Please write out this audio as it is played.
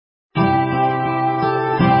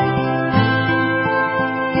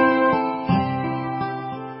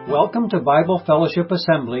Welcome to Bible Fellowship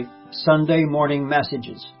Assembly Sunday Morning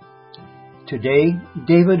Messages. Today,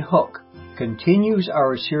 David Hook continues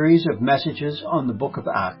our series of messages on the book of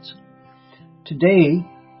Acts. Today,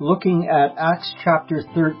 looking at Acts chapter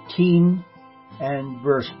 13 and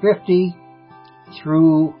verse 50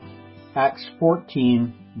 through Acts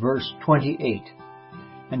 14 verse 28.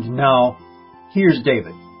 And now, here's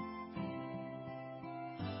David.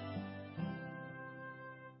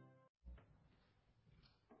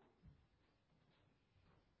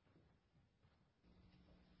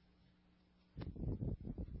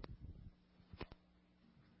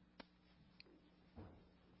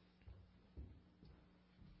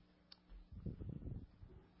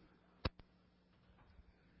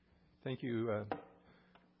 Thank you,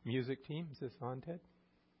 music team. Is this on, Ted?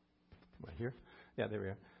 Right here? Yeah, there we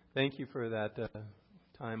are. Thank you for that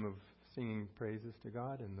time of singing praises to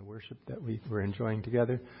God and the worship that we were enjoying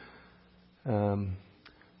together. Welcome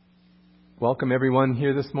everyone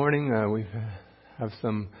here this morning. We have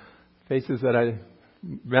some faces that I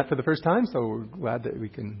met for the first time, so we're glad that we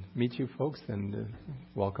can meet you folks and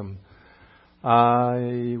welcome.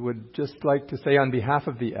 I would just like to say on behalf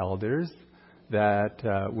of the elders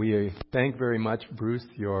that we thank very much, Bruce,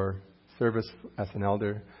 your service as an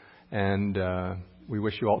elder, and we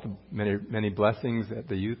wish you all many blessings at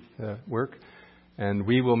the youth work, and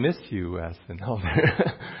we will miss you as an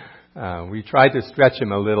elder. We tried to stretch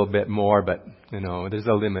him a little bit more, but there's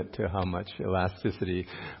a limit to how much elasticity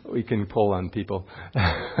we can pull on people.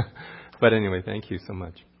 But anyway, thank you so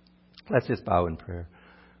much. Let's just bow in prayer.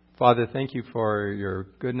 Father, thank you for your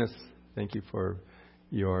goodness. Thank you for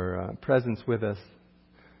your presence with us.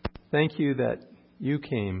 Thank you that you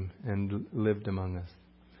came and lived among us.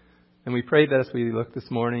 And we pray that as we look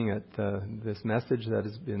this morning at this message that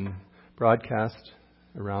has been broadcast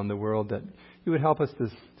around the world, that you would help us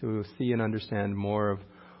to see and understand more of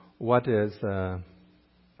what is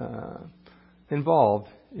involved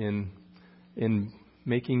in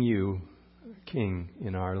making you king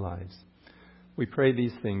in our lives. We pray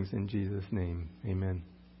these things in Jesus' name. Amen.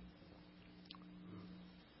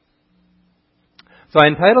 So I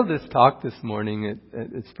entitled this talk this morning,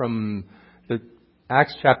 it's from the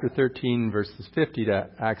Acts chapter 13 verses 50 to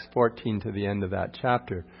Acts 14 to the end of that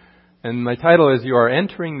chapter. And my title is, You Are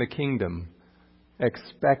Entering the Kingdom,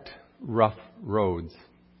 Expect Rough Roads.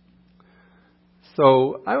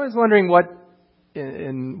 So I was wondering what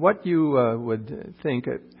you would think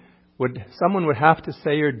someone would have to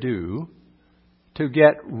say or do to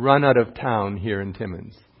get run out of town here in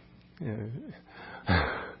Timmins.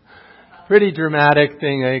 Pretty dramatic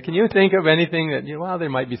thing. Can you think of anything that, there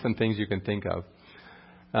might be some things you can think of.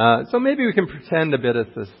 So maybe we can pretend a bit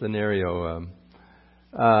of this scenario.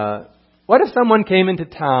 What if someone came into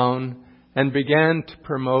town and began to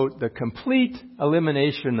promote the complete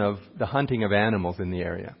elimination of the hunting of animals in the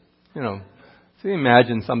area? So you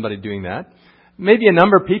imagine somebody doing that. Maybe a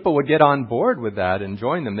number of people would get on board with that and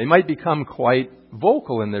join them. They might become quite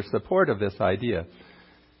vocal in their support of this idea.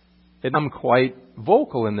 It's a campaign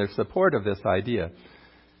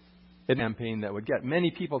that would get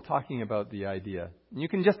many people talking about the idea. You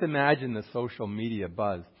can just imagine the social media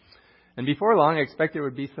buzz. And before long, I expect there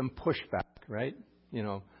would be some pushback, right?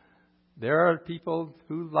 There are people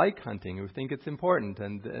who like hunting, who think it's important.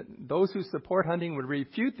 And those who support hunting would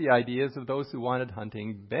refute the ideas of those who wanted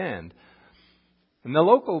hunting banned. And the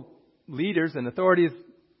local leaders and authorities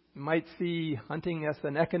might see hunting as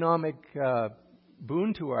an economic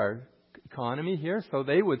boon to our economy here, so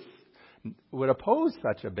they would oppose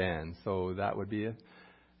such a ban. So that would be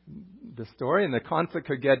the story, and the conflict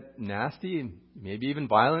could get nasty and maybe even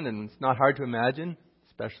violent, and it's not hard to imagine,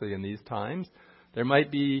 especially in these times. There might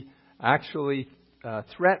be actually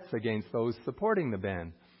threats against those supporting the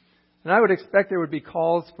ban. And I would expect there would be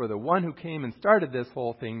calls for the one who came and started this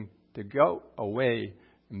whole thing to go away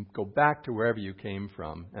and go back to wherever you came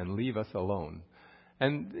from and leave us alone.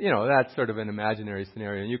 And, that's sort of an imaginary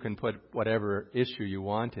scenario. You can put whatever issue you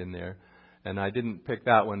want in there. And I didn't pick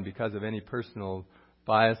that one because of any personal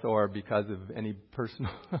bias or because of any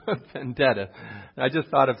personal vendetta. I just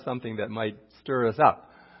thought of something that might stir us up.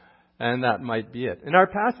 And that might be it. In our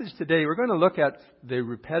passage today, we're going to look at the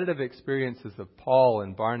repetitive experiences of Paul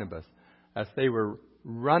and Barnabas as they were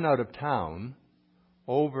run out of town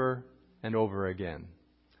over and over again.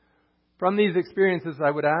 From these experiences, I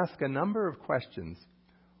would ask a number of questions.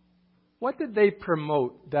 What did they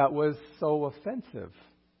promote that was so offensive?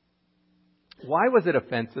 Why was it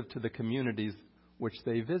offensive to the communities which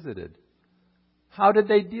they visited? How did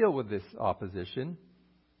they deal with this opposition?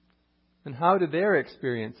 And how did their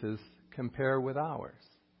experiences compare with ours?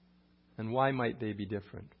 And why might they be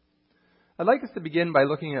different? I'd like us to begin by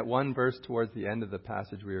looking at one verse towards the end of the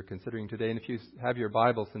passage we are considering today. And if you have your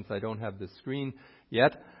Bible, since I don't have the screen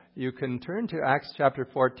yet, you can turn to Acts chapter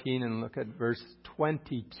 14 and look at verse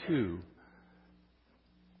 22.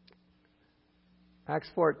 Acts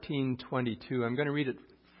 14:22. I'm going to read it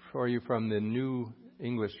for you from the New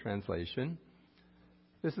English Translation.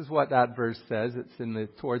 This is what that verse says.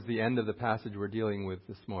 It's towards the end of the passage we're dealing with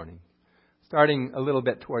this morning. Starting a little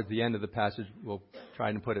bit towards the end of the passage, we'll try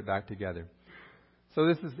and put it back together. So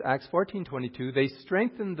this is Acts 14:22. They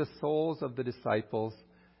strengthened the souls of the disciples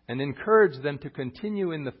and encouraged them to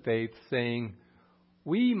continue in the faith, saying,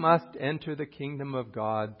 "We must enter the kingdom of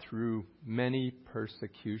God through many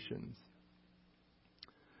persecutions."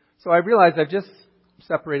 So I realize I've just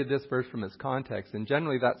separated this verse from its context, and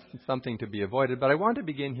generally that's something to be avoided, but I want to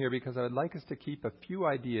begin here because I would like us to keep a few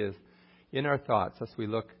ideas in our thoughts as we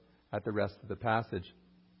look at the rest of the passage.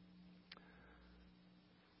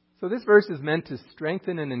 So this verse is meant to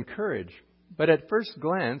strengthen and encourage, but at first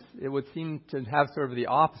glance it would seem to have sort of the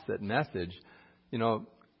opposite message. You know,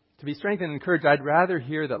 to be strengthened and encouraged, I'd rather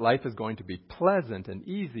hear that life is going to be pleasant and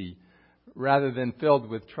easy rather than filled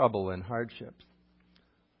with trouble and hardships.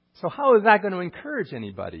 So how is that going to encourage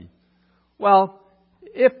anybody? Well,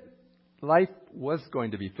 if life was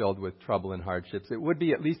going to be filled with trouble and hardships, it would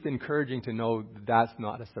be at least encouraging to know that's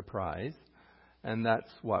not a surprise, and that's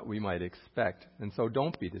what we might expect. And so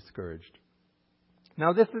don't be discouraged.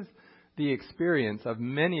 Now, this is the experience of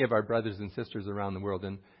many of our brothers and sisters around the world.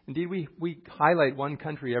 And indeed, we highlight one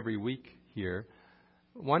country every week here,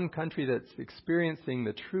 one country that's experiencing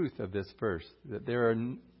the truth of this verse, that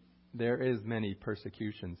there is many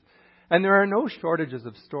persecutions. And there are no shortages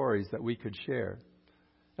of stories that we could share.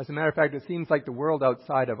 As a matter of fact, it seems like the world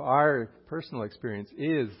outside of our personal experience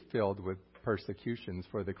is filled with persecutions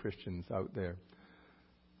for the Christians out there.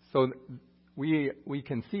 So we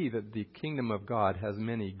can see that the kingdom of God has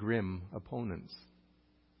many grim opponents.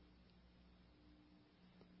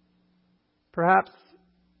 Perhaps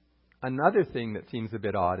another thing that seems a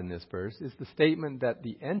bit odd in this verse is the statement that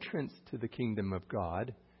the entrance to the kingdom of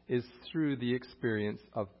God is through the experience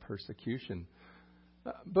of persecution.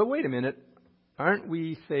 But wait a minute, aren't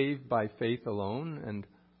we saved by faith alone? And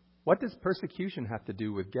what does persecution have to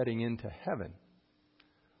do with getting into heaven?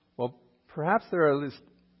 Well, perhaps there are at least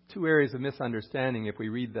two areas of misunderstanding if we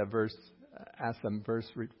read that verse as a verse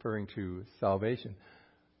referring to salvation.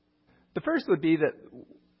 The first would be that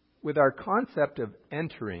with our concept of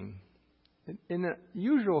entering, in the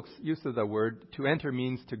usual use of the word, to enter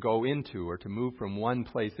means to go into or to move from one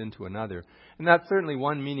place into another. And that's certainly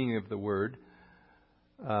one meaning of the word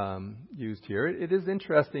used here. It is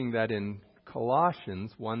interesting that in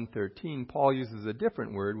Colossians 1:13, Paul uses a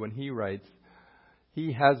different word when he writes,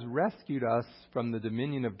 "He has rescued us from the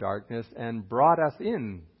dominion of darkness and brought us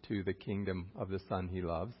into the kingdom of the Son he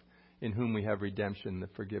loves, in whom we have redemption, the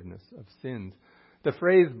forgiveness of sins." The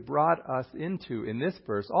phrase "brought us into" in this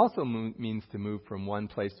verse also means to move from one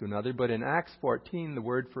place to another, but in Acts 14, the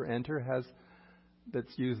word for enter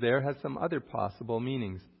that's used there has some other possible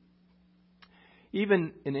meanings.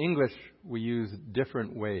 Even in English, we use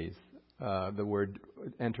different ways, the word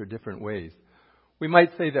enter different ways. We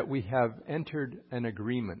might say that we have entered an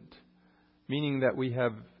agreement, meaning that we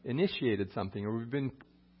have initiated something or we've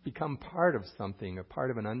become part of something, a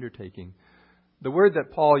part of an undertaking. The word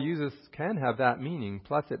that Paul uses can have that meaning,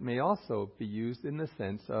 plus it may also be used in the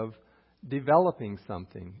sense of developing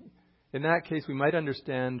something. In that case, we might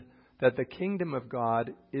understand that the kingdom of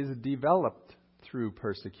God is developed through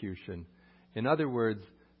persecution. In other words,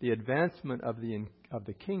 the advancement of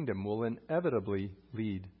the kingdom will inevitably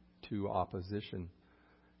lead to opposition.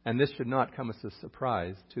 And this should not come as a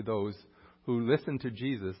surprise to those who listened to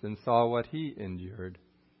Jesus and saw what he endured.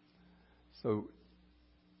 So,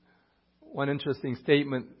 one interesting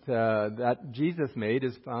statement that Jesus made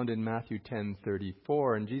is found in Matthew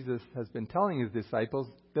 10:34, and Jesus has been telling his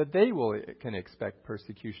disciples that they can expect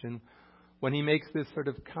persecution when he makes this sort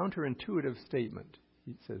of counterintuitive statement.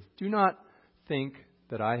 He says, "Do not think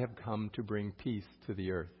that I have come to bring peace to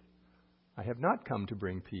the earth. I have not come to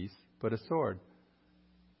bring peace, but a sword."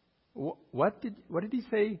 What did he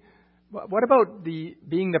say? What about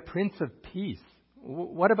being the Prince of Peace?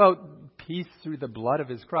 What about peace through the blood of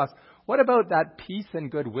his cross? What about that peace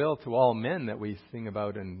and goodwill to all men that we sing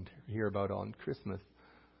about and hear about on Christmas?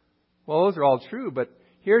 Well, those are all true, but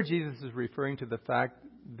here Jesus is referring to the fact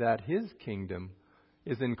that his kingdom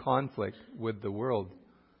is in conflict with the world.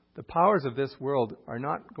 The powers of this world are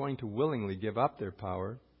not going to willingly give up their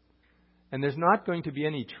power, and there's not going to be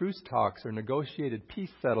any truce talks or negotiated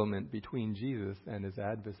peace settlement between Jesus and his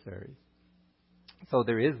adversaries. So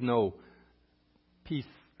there is no peace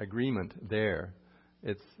agreement there.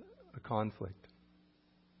 It's a conflict.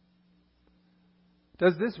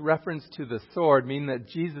 Does this reference to the sword mean that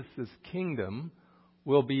Jesus' kingdom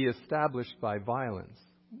will be established by violence?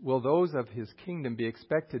 Will those of his kingdom be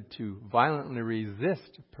expected to violently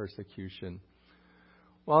resist persecution?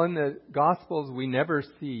 Well, in the Gospels, we never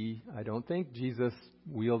see, I don't think, Jesus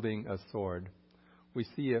wielding a sword. We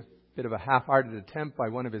see a bit of a half-hearted attempt by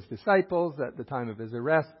one of his disciples at the time of his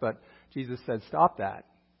arrest, but Jesus said, "Stop that.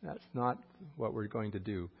 That's not what we're going to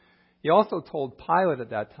do." He also told Pilate at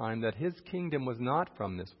that time that his kingdom was not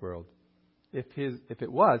from this world. If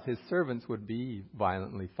it was, his servants would be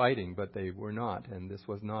violently fighting, but they were not, and this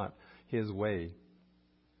was not his way.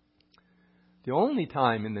 The only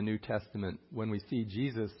time in the New Testament when we see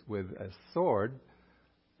Jesus with a sword,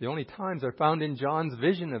 the only times are found in John's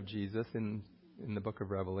vision of Jesus in the book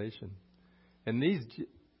of Revelation. In these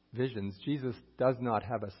visions, Jesus does not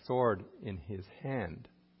have a sword in his hand,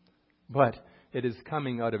 but it is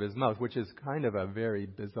coming out of his mouth, which is kind of a very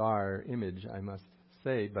bizarre image, I must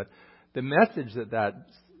say. But the message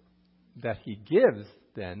that he gives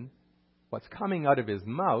then, what's coming out of his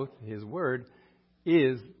mouth, his word,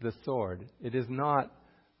 is the sword. It is not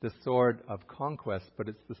the sword of conquest, but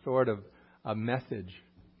it's the sword of a message,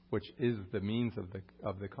 which is the means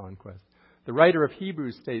of the conquest. The writer of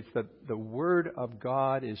Hebrews states that the word of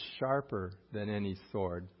God is sharper than any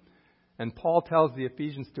sword. And Paul tells the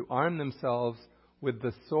Ephesians to arm themselves with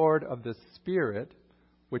the sword of the Spirit,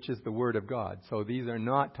 which is the word of God. So these are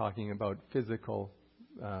not talking about physical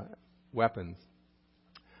weapons.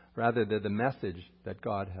 Rather, they're the message that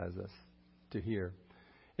God has us to hear.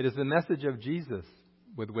 It is the message of Jesus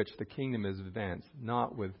with which the kingdom is advanced,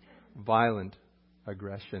 not with violent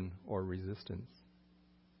aggression or resistance.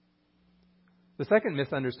 The second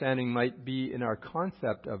misunderstanding might be in our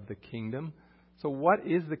concept of the kingdom. So what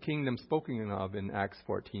is the kingdom spoken of in Acts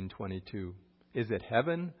 14:22? Is it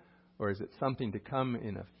heaven, or is it something to come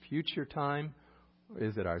in a future time? Or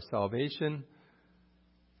is it our salvation?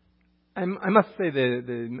 I must say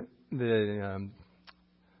the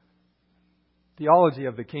theology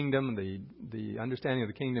of the kingdom, the understanding of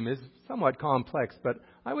the kingdom is somewhat complex, but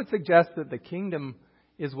I would suggest that the kingdom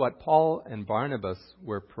is what Paul and Barnabas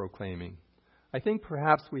were proclaiming. I think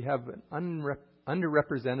perhaps we have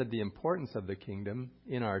underrepresented the importance of the kingdom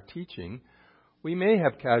in our teaching. We may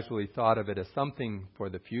have casually thought of it as something for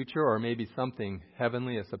the future, or maybe something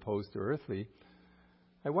heavenly as opposed to earthly.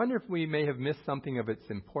 I wonder if we may have missed something of its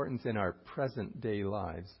importance in our present day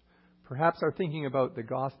lives. Perhaps our thinking about the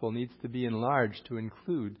gospel needs to be enlarged to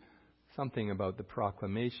include something about the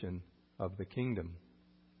proclamation of the kingdom.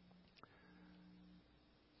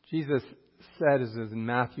 Jesus said, as in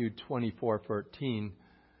Matthew 24:14,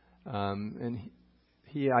 and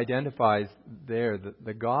he identifies there that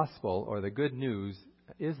the gospel, or the good news,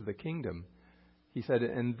 is the kingdom. He said,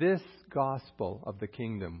 "And this gospel of the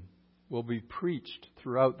kingdom will be preached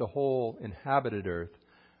throughout the whole inhabited earth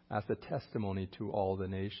as a testimony to all the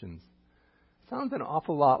nations." Sounds an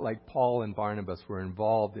awful lot like Paul and Barnabas were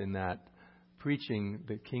involved in that, preaching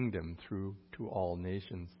the kingdom through to all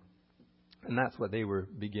nations. And that's what they were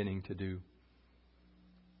beginning to do.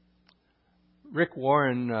 Rick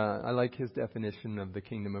Warren, I like his definition of the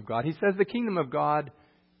kingdom of God. He says the kingdom of God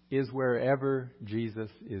is wherever Jesus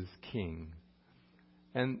is king.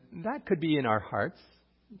 And that could be in our hearts.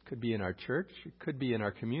 It could be in our church. It could be in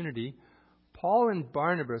our community. Paul and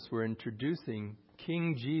Barnabas were introducing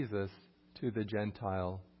King Jesus to the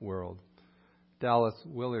Gentile world. Dallas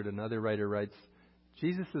Willard, another writer, writes,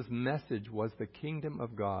 Jesus' message was the kingdom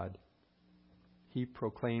of God. He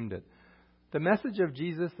proclaimed it. The message of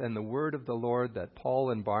Jesus and the word of the Lord that Paul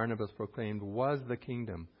and Barnabas proclaimed was the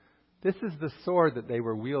kingdom. This is the sword that they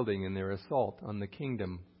were wielding in their assault on the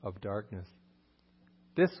kingdom of darkness.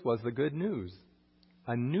 This was the good news.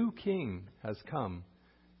 A new king has come.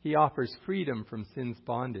 He offers freedom from sin's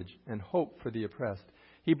bondage and hope for the oppressed.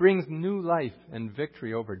 He brings new life and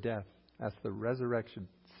victory over death as the resurrection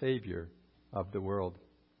Savior of the world.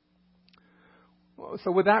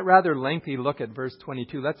 So with that rather lengthy look at verse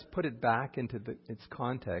 22, let's put it back into its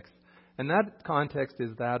context. And that context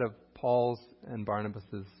is that of Paul's and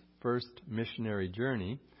Barnabas' first missionary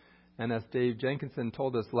journey. And as Dave Jenkinson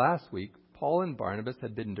told us last week, Paul and Barnabas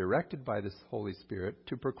had been directed by the Holy Spirit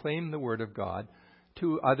to proclaim the Word of God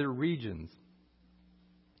to other regions.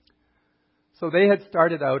 So they had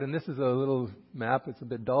started out, and this is a little map, it's a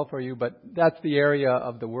bit dull for you, but that's the area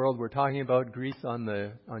of the world we're talking about. Greece on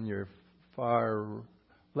your far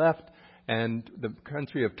left, and the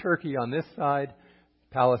country of Turkey on this side,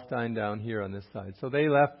 Palestine down here on this side. So they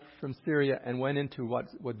left from Syria and went into what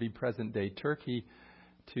would be present-day Turkey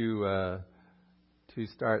to to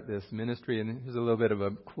start this ministry. And here's a little bit of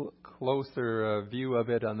a closer view of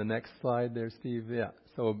it on the next slide there, Steve. Yeah,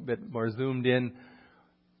 so a bit more zoomed in.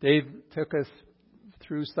 Dave took us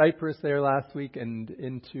through Cyprus there last week and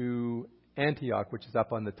into Antioch, which is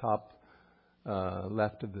up on the top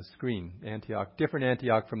left of the screen. Antioch, different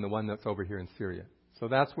Antioch from the one that's over here in Syria. So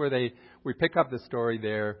that's where we pick up the story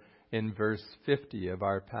there in verse 50 of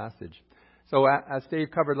our passage. So as Dave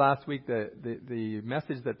covered last week, the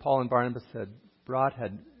message that Paul and Barnabas had brought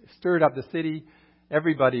had stirred up the city.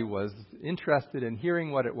 Everybody was interested in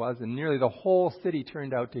hearing what it was, and nearly the whole city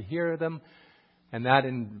turned out to hear them. And that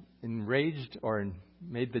enraged or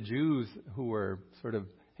made the Jews, who were sort of,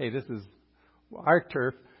 hey, this is our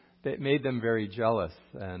turf, that made them very jealous,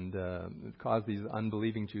 and it caused these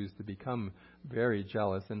unbelieving Jews to become very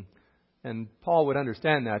jealous. And Paul would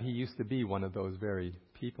understand that. He used to be one of those very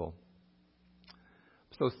people.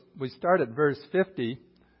 So we start at verse 50,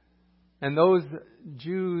 and those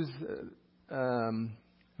Jews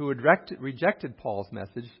who had rejected Paul's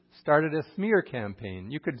message started a smear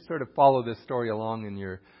campaign. You could sort of follow this story along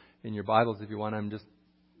in your Bibles if you want. I'm just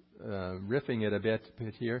riffing it a bit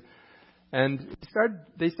here. And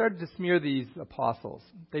they started to smear these apostles.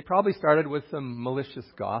 They probably started with some malicious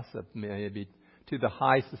gossip, maybe to the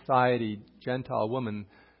high society Gentile woman.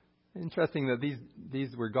 Interesting that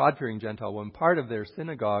these were God-fearing Gentile women, part of their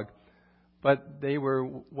synagogue, but they were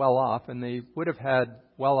well off, and they would have had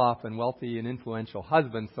well off and wealthy and influential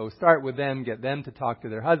husbands. So start with them, get them to talk to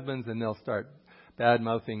their husbands, and they'll start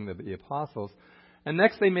bad-mouthing the apostles. And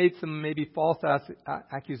next they made some maybe false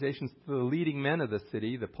accusations to the leading men of the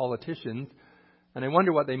city, the politicians. And I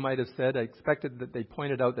wonder what they might have said. I expected that they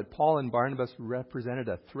pointed out that Paul and Barnabas represented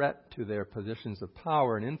a threat to their positions of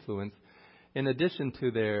power and influence, in addition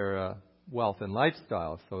to their wealth and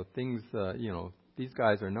lifestyle. So things, these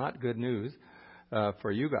guys are not good news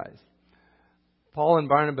for you guys. Paul and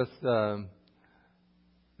Barnabas,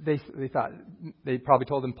 they probably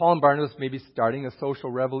told them Paul and Barnabas may be starting a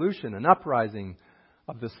social revolution, an uprising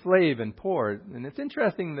of the slave and poor. And it's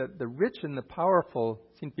interesting that the rich and the powerful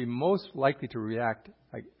seem to be most likely to react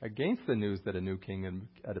against the news that a new king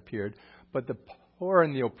had appeared. But the poor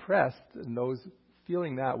and the oppressed and those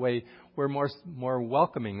feeling that way were more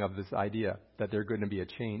welcoming of this idea that there's going to be a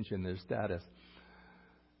change in their status.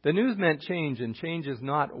 The news meant change, and change is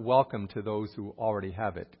not welcome to those who already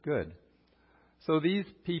have it. Good. So these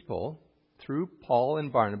people threw Paul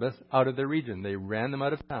and Barnabas out of their region. They ran them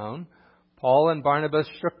out of town. Paul and Barnabas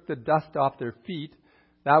shook the dust off their feet.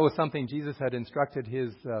 That was something Jesus had instructed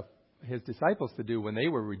his disciples to do when they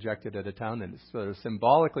were rejected at a town, and sort of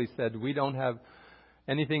symbolically said, we don't have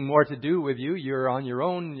anything more to do with you. You're on your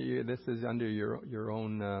own. This is under your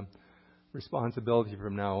own responsibility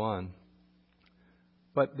from now on.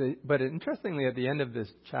 But interestingly, at the end of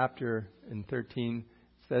this chapter in 13,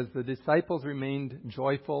 it says the disciples remained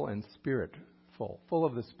joyful and spiritful, full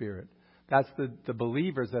of the Spirit. That's the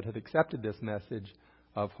believers that had accepted this message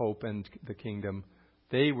of hope and the kingdom.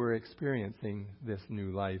 They were experiencing this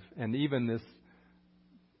new life, and even this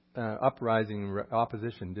uprising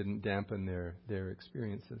opposition didn't dampen their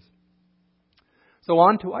experiences. So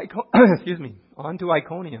on to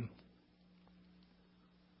Iconium.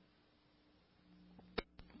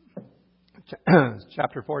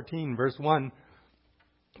 Chapter 14, verse 1,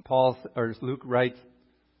 Luke writes,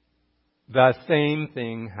 the same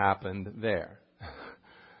thing happened there.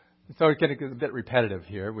 So it's getting a bit repetitive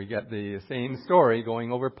here. We get the same story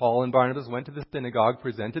going over. Paul and Barnabas went to the synagogue,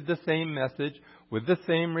 presented the same message with the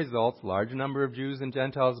same results. Large number of Jews and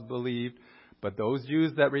Gentiles believed, but those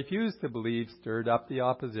Jews that refused to believe stirred up the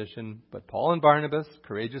opposition. But Paul and Barnabas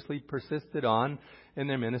courageously persisted on in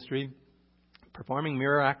their ministry, performing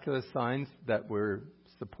miraculous signs that were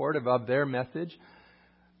supportive of their message.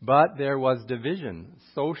 But there was division,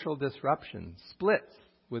 social disruption, splits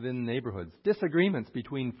within neighborhoods, disagreements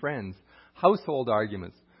between friends, household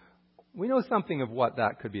arguments. We know something of what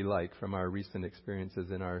that could be like from our recent experiences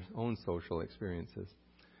in our own social experiences.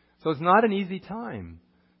 So it's not an easy time.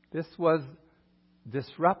 This was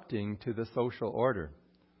disrupting to the social order,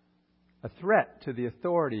 a threat to the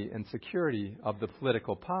authority and security of the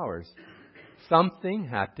political powers. Something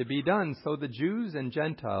had to be done. So the Jews and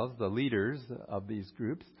Gentiles, the leaders of these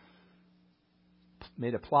groups,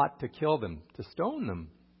 made a plot to kill them, to stone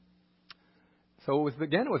them. So it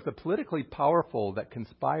was the politically powerful that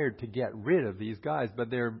conspired to get rid of these guys, but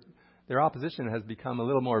their opposition has become a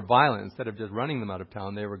little more violent. Instead of just running them out of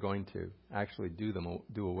town, they were going to actually do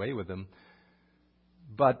away with them.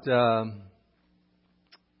 But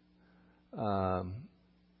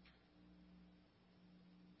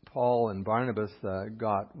Paul and Barnabas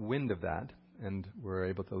got wind of that and were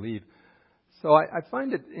able to leave. So I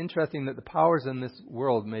find it interesting that the powers in this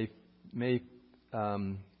world may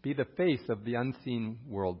be the face of the unseen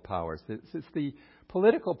world powers. It's the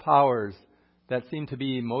political powers that seem to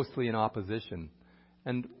be mostly in opposition.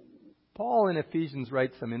 And Paul in Ephesians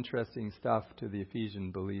writes some interesting stuff to the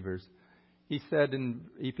Ephesian believers. He said in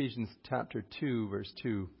Ephesians chapter 2, verse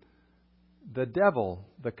 2, "The devil,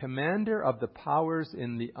 the commander of the powers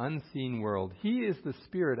in the unseen world, he is the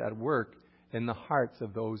spirit at work in the hearts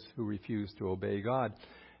of those who refuse to obey God."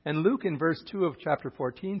 And Luke in verse 2 of chapter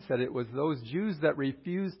 14 said it was those Jews that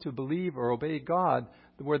refused to believe or obey God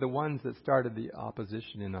that were the ones that started the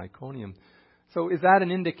opposition in Iconium. So is that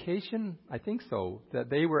an indication? I think so, that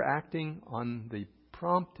they were acting on the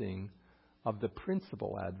prompting of the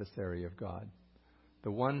principal adversary of God,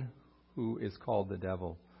 the one who is called the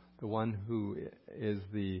devil, the one who is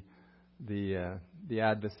the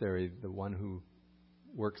adversary, the one who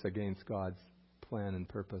works against God's plan and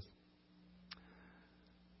purpose.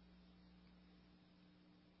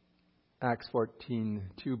 Acts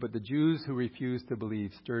 14:2, "But the Jews who refused to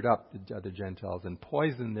believe stirred up the other Gentiles and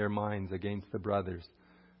poisoned their minds against the brothers."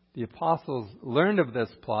 The apostles learned of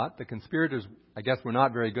this plot. The conspirators, I guess, were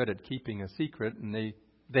not very good at keeping a secret, and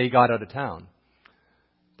they got out of town.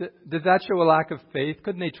 Does that show a lack of faith?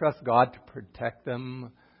 Couldn't they trust God to protect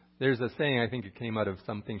them? There's a saying, I think it came out of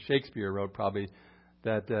something Shakespeare wrote probably,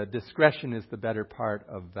 that discretion is the better part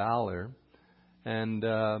of valor. And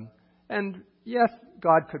yes,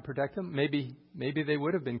 God could protect them. Maybe they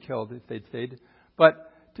would have been killed if they'd stayed.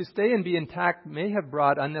 But to stay and be intact may have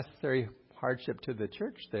brought unnecessary hardship to the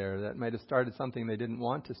church there. That might have started something they didn't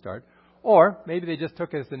want to start. Or maybe they just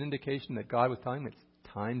took it as an indication that God was telling them it's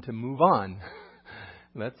time to move on.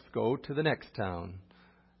 Let's go to the next town.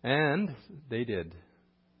 And they did.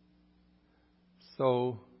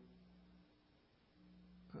 So,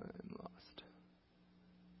 I'm lost.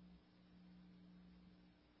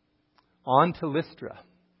 On to Lystra.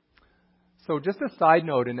 So just a side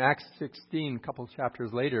note, in Acts 16, a couple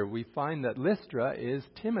chapters later, we find that Lystra is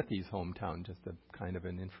Timothy's hometown, just a kind of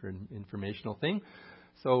an informational thing.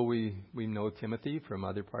 So we know Timothy from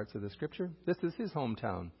other parts of the Scripture. This is his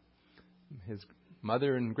hometown. His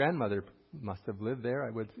mother and grandmother must have lived there, I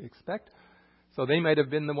would expect. So they might have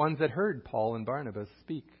been the ones that heard Paul and Barnabas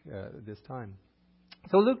speak this time.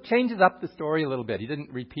 So Luke changes up the story a little bit. He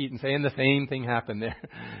didn't repeat and say, and the same thing happened there.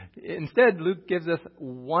 Instead, Luke gives us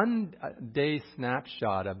one day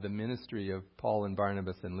snapshot of the ministry of Paul and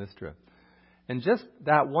Barnabas in Lystra. And just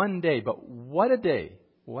that one day, but what a day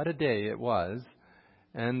it was.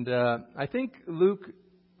 And I think Luke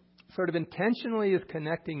sort of intentionally is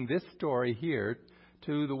connecting this story here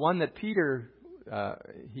to the one that Peter,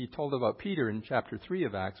 he told about Peter in chapter 3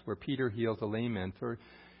 of Acts, where Peter heals a lame man. For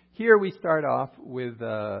here we start off with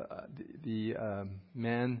the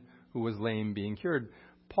man who was lame being cured.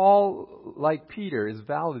 Paul, like Peter, is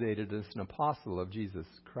validated as an apostle of Jesus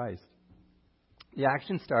Christ. The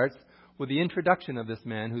action starts with the introduction of this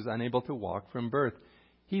man who's unable to walk from birth.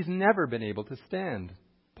 He's never been able to stand.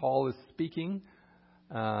 Paul is speaking.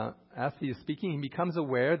 As he is speaking, he becomes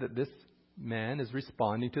aware that this man is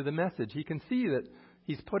responding to the message. He can see that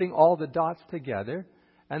he's putting all the dots together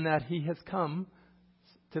and that he has come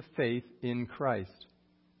to faith in Christ.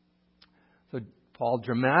 So Paul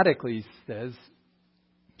dramatically says,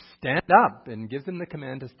 "Stand up," and gives him the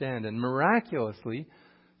command to stand. And miraculously,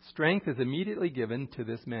 strength is immediately given to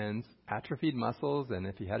this man's atrophied muscles, and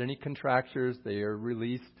if he had any contractures, they are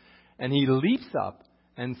released. And he leaps up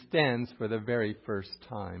and stands for the very first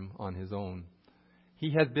time on his own.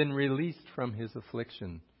 He has been released from his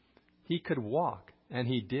affliction. He could walk, and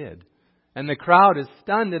he did. And the crowd is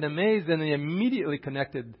stunned and amazed, and they immediately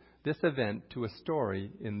connected this event to a story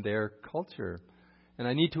in their culture. And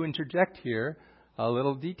I need to interject here a bit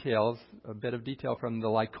of detail from the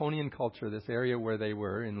Lycaonian culture, this area where they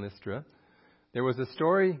were in Lystra. There was a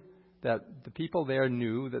story that the people there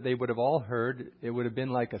knew, that they would have all heard. It would have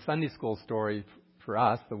been like a Sunday school story for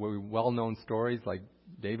us, the well-known stories like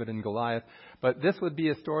David and Goliath. But this would be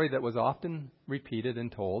a story that was often repeated and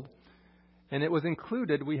told. And it was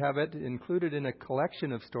we have it included in a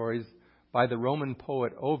collection of stories by the Roman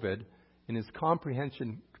poet Ovid in his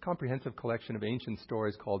comprehensive collection of ancient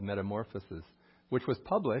stories called Metamorphoses, which was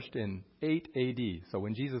published in 8 AD. So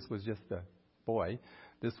when Jesus was just a boy,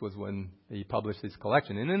 this was when he published his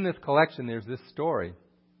collection. And in this collection, there's this story.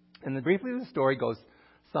 And briefly, the story goes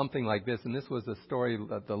something like this. And this was a story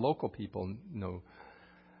that the local people know.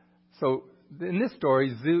 So in this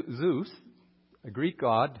story, Zeus, a Greek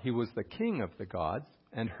god, he was the king of the gods,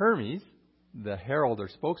 and Hermes, the herald or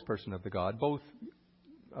spokesperson of the god, both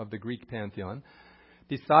of the Greek pantheon,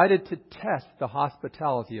 decided to test the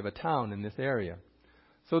hospitality of a town in this area.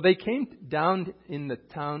 So they came down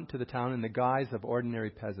to the town in the guise of ordinary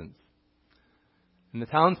peasants. And the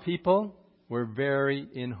townspeople were very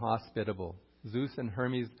inhospitable. Zeus and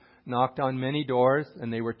Hermes knocked on many doors,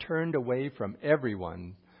 and they were turned away from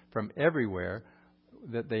everyone, from everywhere,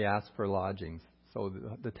 that they asked for lodgings. So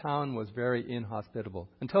the town was very inhospitable.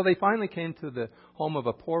 Until they finally came to the home of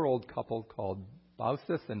a poor old couple called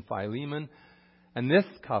Baucis and Philemon. And this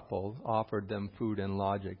couple offered them food and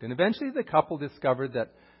lodging. And eventually the couple discovered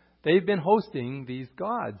that they've been hosting these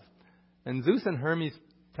gods. And Zeus and Hermes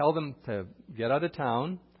tell them to get out of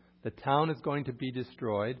town. The town is going to be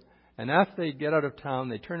destroyed. And after they get out of town,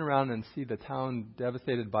 they turn around and see the town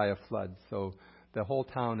devastated by a flood. So the whole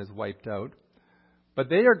town is wiped out. But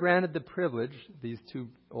they are granted the privilege, these two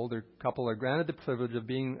older couple are granted the privilege of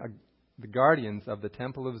being the guardians of the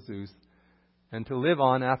temple of Zeus and to live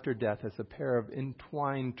on after death as a pair of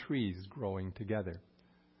entwined trees growing together.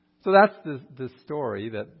 So that's the story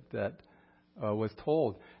that was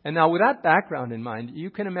told. And now with that background in mind,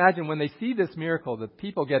 you can imagine when they see this miracle that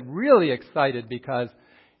people get really excited because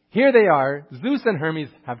here they are, Zeus and Hermes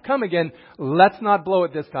have come again. Let's not blow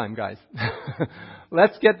it this time, guys.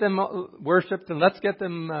 Let's get them worshipped and let's get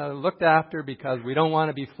them looked after because we don't want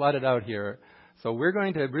to be flooded out here. So we're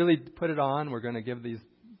going to really put it on. We're going to give these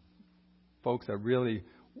folks a really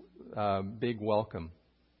big welcome.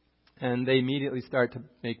 And they immediately start to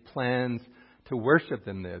make plans to worship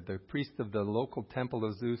them there. The priest of the local temple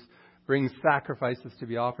of Zeus brings sacrifices to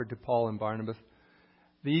be offered to Paul and Barnabas.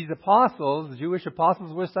 These apostles, Jewish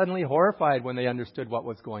apostles, were suddenly horrified when they understood what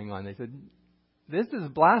was going on. They said, this is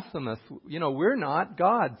blasphemous. We're not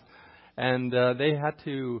gods. And they had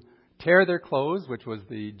to tear their clothes, which was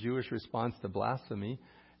the Jewish response to blasphemy.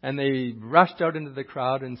 And they rushed out into the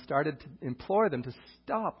crowd and started to implore them to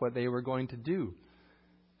stop what they were going to do.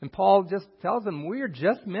 And Paul just tells them, we're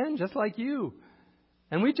just men, just like you.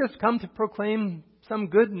 And we just come to proclaim some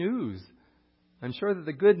good news. I'm sure that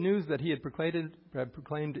the good news that he had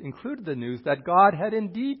proclaimed included the news that God had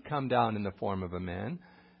indeed come down in the form of a man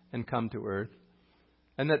and come to earth.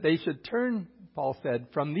 And that they should turn, Paul said,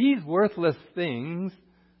 from these worthless things.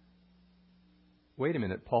 Wait a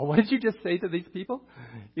minute, Paul, what did you just say to these people?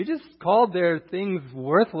 You just called their things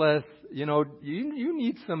worthless. You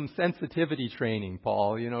need some sensitivity training,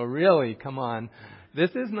 Paul. Really, come on. This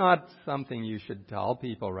is not something you should tell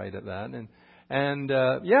people right at that. And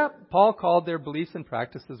Paul called their beliefs and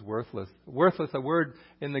practices worthless. Worthless, a word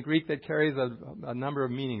in the Greek that carries a number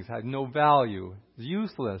of meanings, has no value, is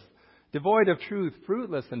useless, devoid of truth,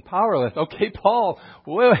 fruitless, and powerless. Okay, Paul,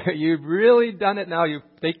 well, you've really done it now. You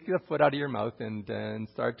take the foot out of your mouth and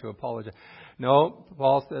start to apologize. No,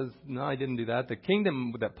 Paul says, no, I didn't do that. The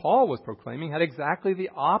kingdom that Paul was proclaiming had exactly the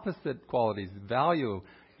opposite qualities: value,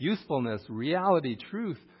 usefulness, reality,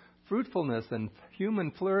 truth, fruitfulness, and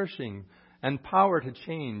human flourishing, and power to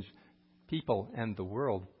change people and the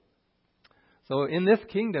world. So in this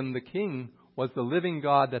kingdom, the king was the living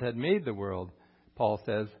God that had made the world. Paul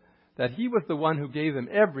says that he was the one who gave them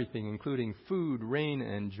everything, including food, rain,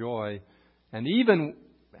 and joy. And even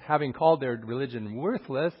having called their religion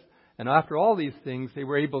worthless, and after all these things, they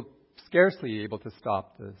were scarcely able to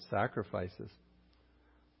stop the sacrifices.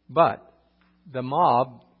 But the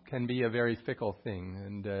mob can be a very fickle thing,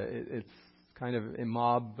 and it's kind of a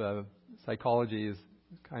mob psychology is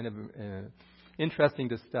kind of interesting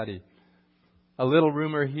to study. A little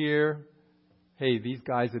rumor here. Hey, these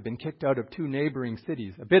guys have been kicked out of 2 neighboring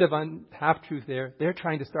cities. A bit of half-truth there. They're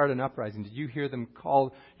trying to start an uprising. Did you hear them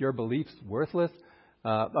call your beliefs worthless?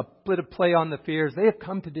 A bit of play on the fears. They have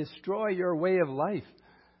come to destroy your way of life.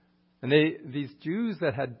 And these Jews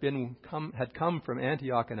that had come from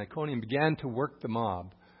Antioch and Iconium began to work the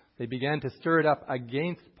mob. They began to stir it up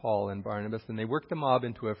against Paul and Barnabas, and they worked the mob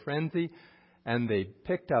into a frenzy, and they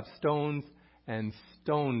picked up stones and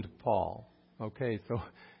stoned Paul. Okay, so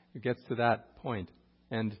it gets to that point.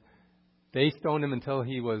 And they stoned him until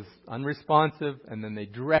he was unresponsive, and then they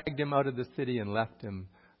dragged him out of the city and left him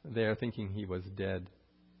there thinking he was dead.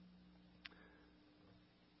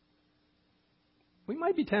 We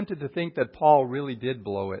might be tempted to think that Paul really did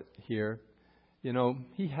blow it here.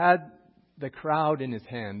 He had the crowd in his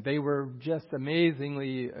hand. They were just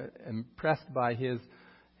amazingly impressed by his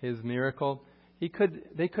miracle. They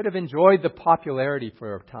could have enjoyed the popularity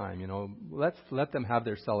for a time. Let's let them have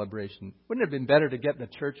their celebration. Wouldn't it have been better to get the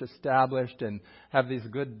church established and have these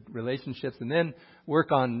good relationships and then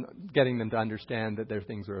work on getting them to understand that their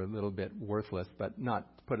things are a little bit worthless, but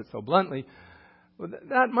not to put it so bluntly.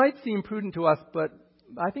 That might seem prudent to us, but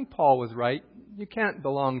I think Paul was right. you can't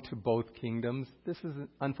belong to both kingdoms. This has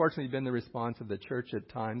unfortunately been the response of the church at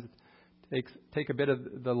times. Take a bit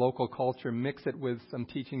of the local culture, mix it with some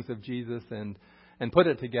teachings of Jesus, and put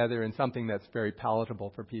it together in something that's very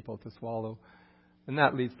palatable for people to swallow. And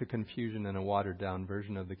that leads to confusion and a watered-down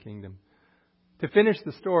version of the kingdom. To finish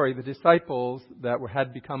the story, the disciples that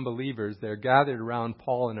had become believers, they're gathered around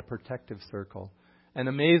Paul in a protective circle. And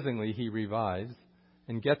amazingly, he revives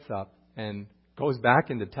and gets up and goes back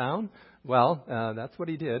into town. Well, that's what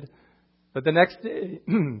he did. But the next day,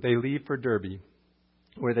 they leave for Derbe,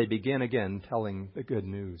 where they begin again telling the good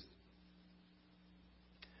news.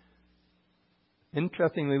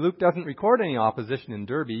 Interestingly, Luke doesn't record any opposition in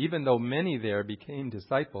Derbe, even though many there became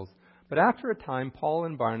disciples. But after a time, Paul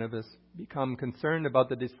and Barnabas become concerned about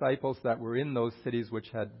the disciples that were in those cities which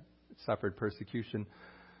had suffered persecution.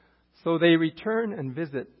 So they return and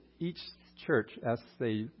visit each church as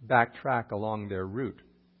they backtrack along their route.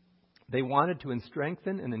 They wanted to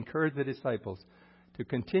strengthen and encourage the disciples to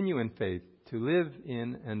continue in faith, to live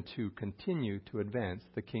in and to continue to advance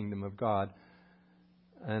the kingdom of God.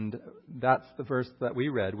 And that's the verse that we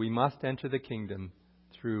read. We must enter the kingdom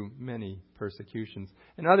through many persecutions.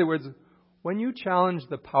 In other words, when you challenge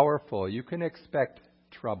the powerful, you can expect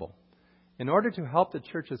trouble. In order to help the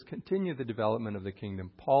churches continue the development of the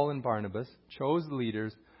kingdom, Paul and Barnabas chose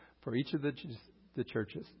leaders for each of the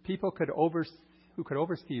churches, people who could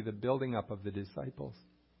oversee the building up of the disciples.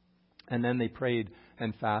 And then they prayed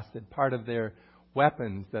and fasted. Part of their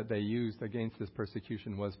weapons that they used against this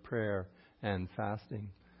persecution was prayer and fasting.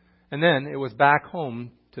 And then it was back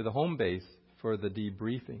home to the home base for the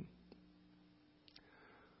debriefing.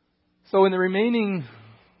 So in the remaining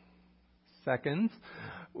seconds,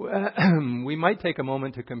 we might take a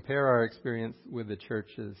moment to compare our experience with the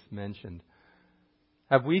churches mentioned.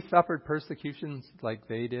 Have we suffered persecutions like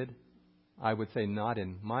they did? I would say not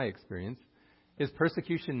in my experience. Is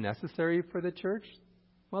persecution necessary for the church?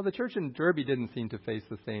 Well, the church in Derbe didn't seem to face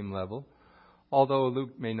the same level, although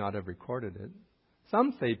Luke may not have recorded it.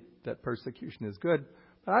 Some say that persecution is good,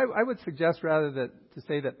 but I would suggest to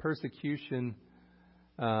say that persecution,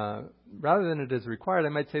 rather than it is required, I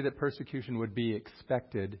might say that persecution would be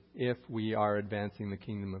expected if we are advancing the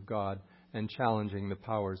kingdom of God and challenging the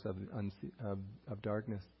powers of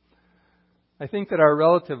darkness. I think that our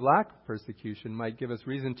relative lack of persecution might give us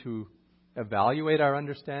reason to evaluate our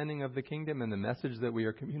understanding of the kingdom and the message that we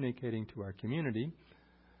are communicating to our community.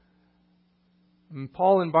 And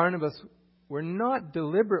Paul and Barnabas were not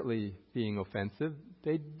deliberately being offensive.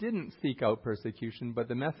 They didn't seek out persecution, but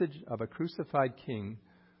the message of a crucified king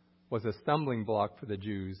was a stumbling block for the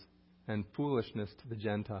Jews and foolishness to the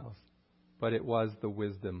Gentiles. But it was the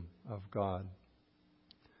wisdom of God.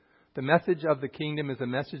 The message of the kingdom is a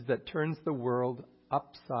message that turns the world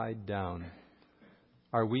upside down.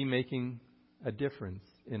 Are we making a difference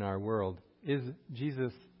in our world? Is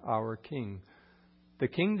Jesus our King? The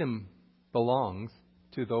kingdom belongs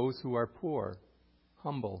to those who are poor,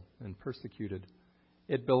 humble, and persecuted.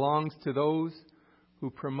 It belongs to those who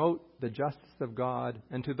promote the justice of God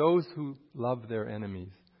and to those who love their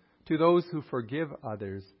enemies, to those who forgive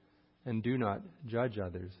others and do not judge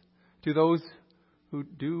others, to those who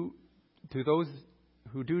do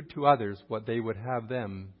to others what they would have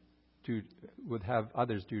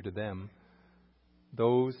others do to them,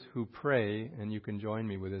 those who pray, and you can join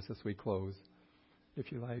me with this as we close,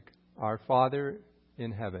 if you like. Our Father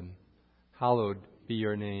in heaven, hallowed be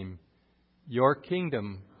your name. Your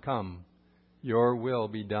kingdom come, your will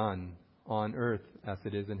be done on earth as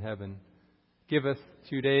it is in heaven. Give us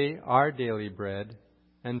today our daily bread,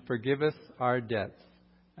 and forgive us our debts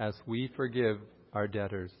as we forgive our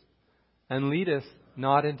debtors. And lead us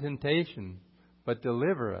not in temptation, but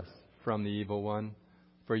deliver us from the evil one.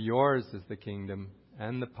 For yours is the kingdom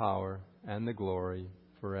and the power and the glory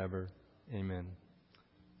forever. Amen.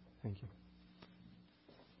 Thank you.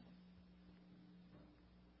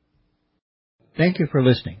 Thank you for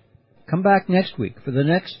listening. Come back next week for the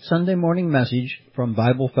next Sunday morning message from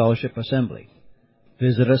Bible Fellowship Assembly.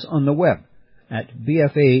 Visit us on the web at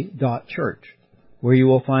bfa.church, where you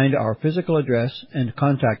will find our physical address and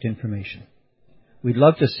contact information. We'd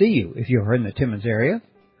love to see you if you're in the Timmins area,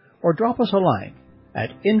 or drop us a line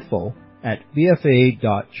at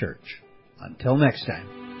info@bfa.church. Until next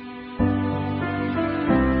time.